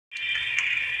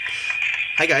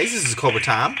Hi guys, this is Cobra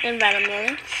Tom. And Venom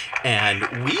Lily.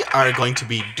 And we are going to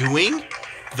be doing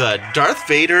the Darth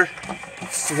Vader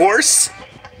Force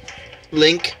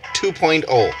Link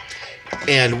 2.0.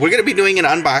 And we're going to be doing an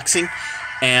unboxing.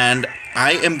 And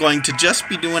I am going to just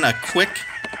be doing a quick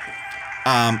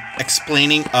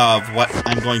explaining of what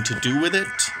I'm going to do with it.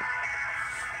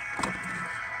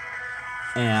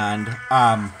 And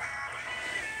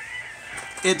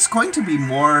it's going to be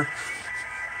more...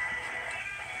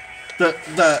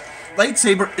 The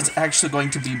lightsaber is actually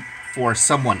going to be for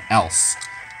someone else.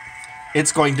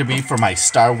 It's going to be for my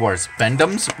Star Wars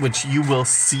Bendems, which you will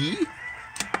see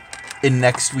in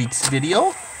next week's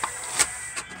video.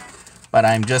 But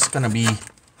I'm just going to be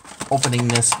opening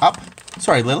this up.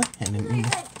 Sorry, Lily.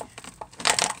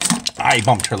 I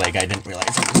bumped her leg. I didn't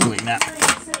realize I was doing that.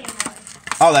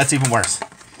 Oh, that's even worse.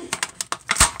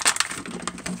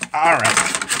 All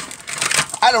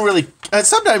right. I don't really...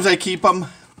 sometimes I keep them.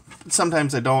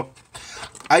 Sometimes I don't.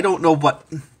 I don't know what...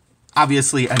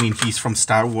 Obviously, I mean, he's from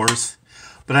Star Wars.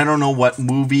 But I don't know what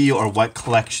movie or what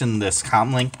collection this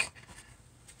Comlink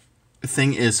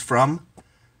thing is from.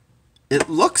 It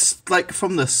looks like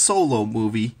from the Solo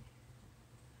movie.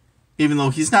 Even though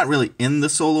he's not really in the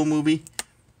Solo movie.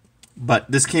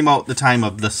 But this came out the time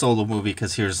of the Solo movie,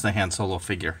 because here's the Han Solo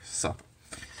figure. So,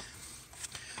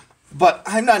 but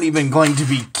I'm not even going to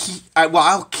be...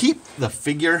 I'll keep the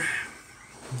figure...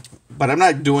 But I'm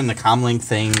not doing the Comlink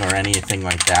thing or anything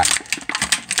like that.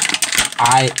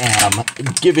 I am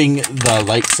giving the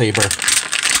lightsaber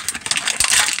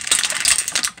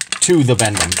to the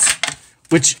Bendems,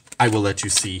 which I will let you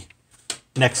see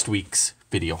next week's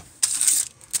video.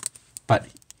 But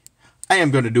I am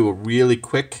going to do a really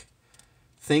quick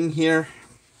thing here.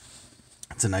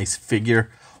 It's a nice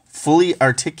figure, fully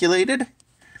articulated.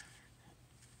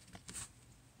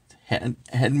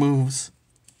 Head moves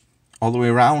all the way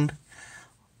around.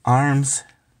 Arms,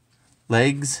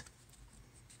 legs.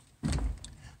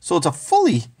 So it's a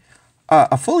fully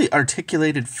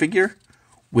articulated figure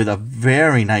with a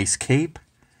very nice cape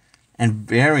and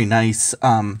very nice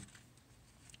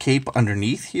cape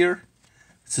underneath here.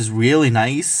 This is really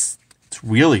nice. It's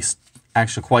really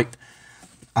actually quite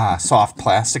soft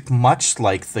plastic, much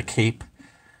like the cape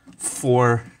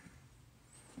for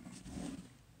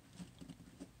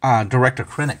Director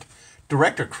Krennic.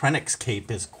 Director Krennic's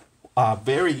cape is a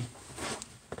very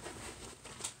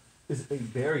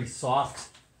soft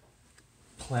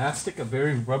plastic, a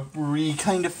very rubbery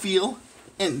kind of feel,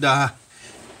 and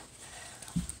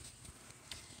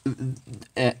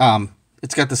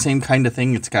it's got the same kind of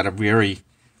thing. It's got a very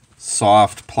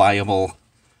soft, pliable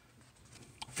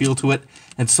feel to it,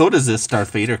 and so does this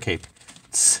Darth Vader cape.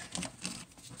 It's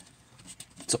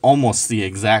almost the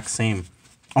exact same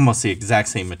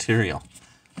material.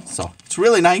 So it's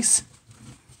really nice.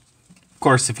 Of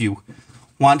course, if you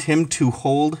want him to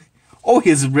hold... Oh,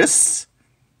 his wrists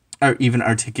are even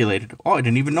articulated. Oh, I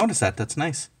didn't even notice that. That's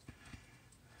nice.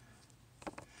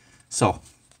 So,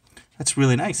 that's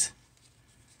really nice.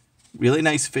 Really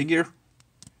nice figure.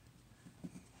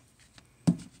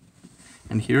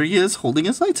 And here he is holding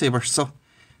his lightsaber. So,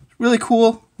 really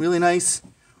cool. Really nice.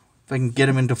 If I can get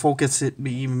him into focus, it'd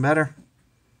be even better.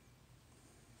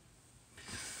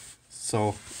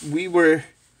 So, we were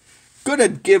going to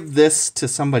give this to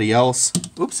somebody else.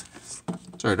 Oops.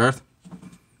 Sorry, Darth.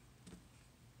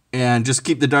 And just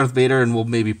keep the Darth Vader, and we'll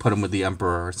maybe put him with the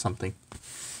Emperor or something.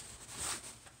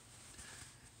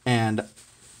 And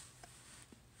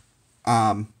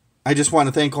I just want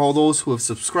to thank all those who have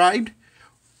subscribed.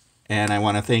 And I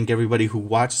want to thank everybody who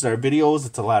watches our videos.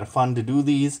 It's a lot of fun to do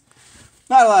these.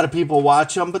 Not a lot of people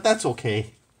watch them, but that's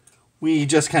okay. We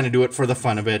just kind of do it for the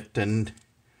fun of it. And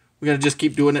we're going to just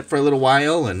keep doing it for a little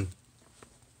while. And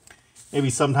maybe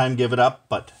sometime give it up.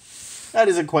 But that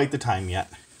isn't quite the time yet.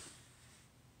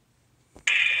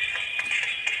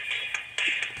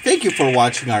 Thank you for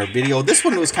watching our video. This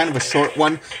one was kind of a short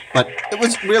one, but it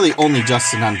was really only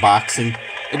just an unboxing.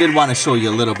 I did want to show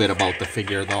you a little bit about the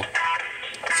figure, though.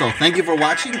 So, thank you for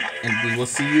watching, and we will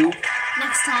see you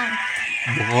next time.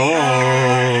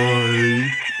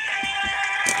 Bye.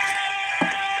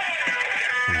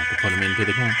 I'm going to have to put him into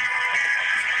the can.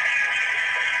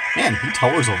 Man, he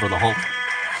towers over the Hulk.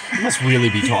 He must really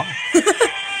be tall.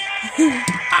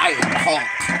 I am Hulk.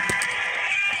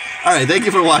 Alright, thank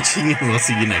you for watching, and we'll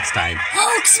see you next time.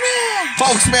 Hulk smash!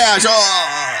 Hulk smash!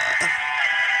 Oh!